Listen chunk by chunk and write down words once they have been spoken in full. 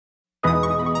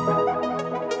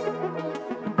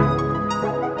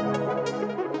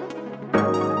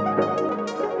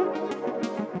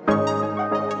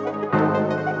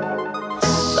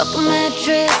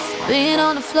being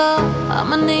on the floor,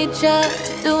 I'ma need you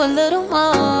to do a little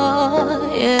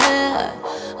more, yeah.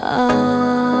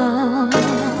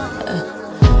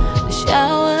 The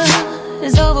shower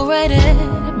is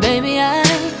overrated, baby, I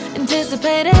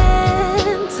anticipated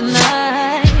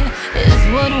tonight is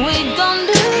what we gon'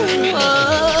 do.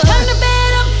 Turn the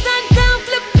bed upside down,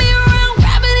 flip me around,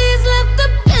 gravity's left the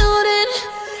building.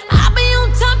 I'll be on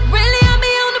top, really, I'll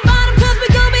be on the bottom, cause we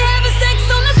gon' be having sex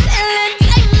on the ceiling.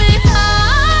 Take me higher,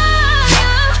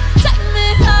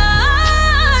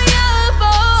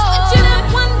 boy. Switch it up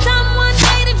one time,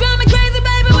 180, drive me crazy,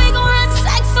 baby, we gon' have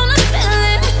sex on the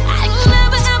ceiling. I ain't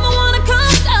never ever wanna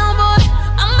come down, boy.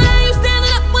 I'ma have you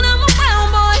standing up when I'm around,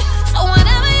 boy. So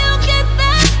whenever you get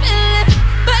that feeling,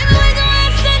 baby, we gon'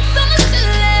 have sex on the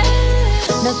ceiling.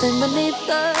 Nothing beneath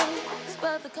us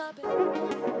but the carpet.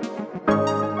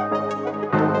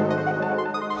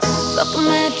 Fuck a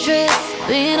mattress,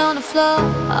 being on the floor,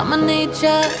 I'ma need you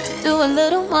to do a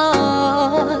little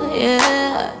more,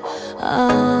 yeah.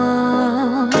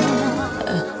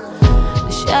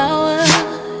 The shower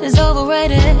is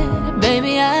overrated,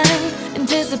 baby, I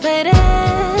anticipated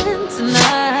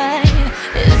tonight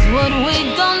is what we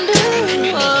gon' do.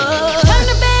 Turn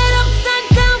the bed upside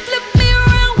down, flip me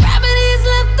around, gravity's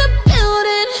left the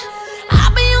building.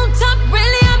 I'll be on top,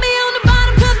 really, I'll be on the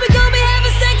bottom, cause we gon' be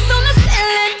having sex on the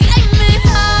ceiling. Take me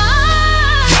higher,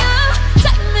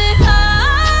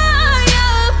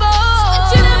 boy.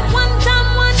 Switch it up one time,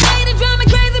 180, drive me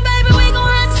crazy, baby, we gon'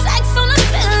 have sex on the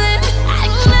ceiling. I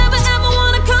ain't never ever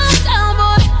wanna come down,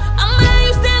 boy. I'ma have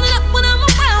you standing up when I'm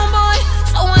around, boy.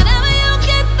 So whenever you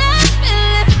get that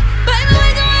feeling, baby, we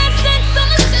gon' have sex on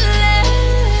the ceiling.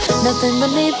 Nothing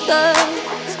beneath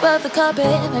us but the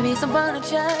carpet, maybe some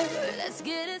furniture. Let's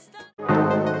get it started.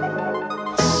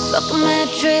 Fuck a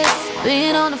mattress,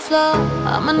 being on the floor,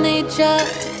 I'ma need you to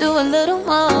do a little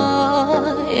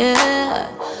more, yeah.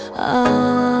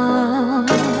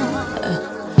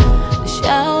 The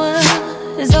shower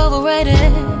is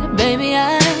overrated, baby,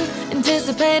 I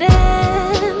anticipated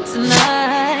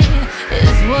tonight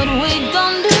is what we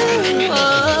gon' do.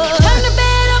 Turn the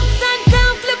bed upside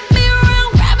down, flip me around,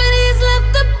 gravity's left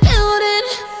the building.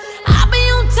 I'll be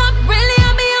on top, really,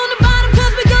 I'll be on the bottom,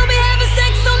 cause we gon' be having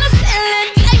sex on the ceiling.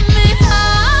 Take me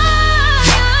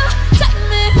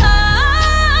higher,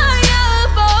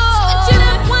 boy. Switch it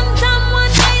up one time,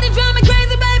 180, drive me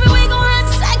crazy, baby, we gon' have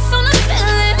sex on the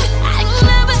ceiling. I ain't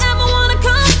never ever wanna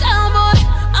come down, boy.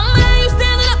 I'ma have you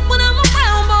standing up when I'm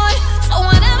around, boy. So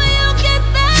whenever you get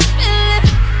that feeling,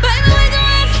 baby, we gon'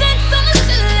 have sex on the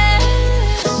ceiling.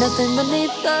 Nothing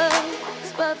beneath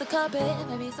us but the carpet,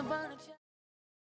 maybe some furniture.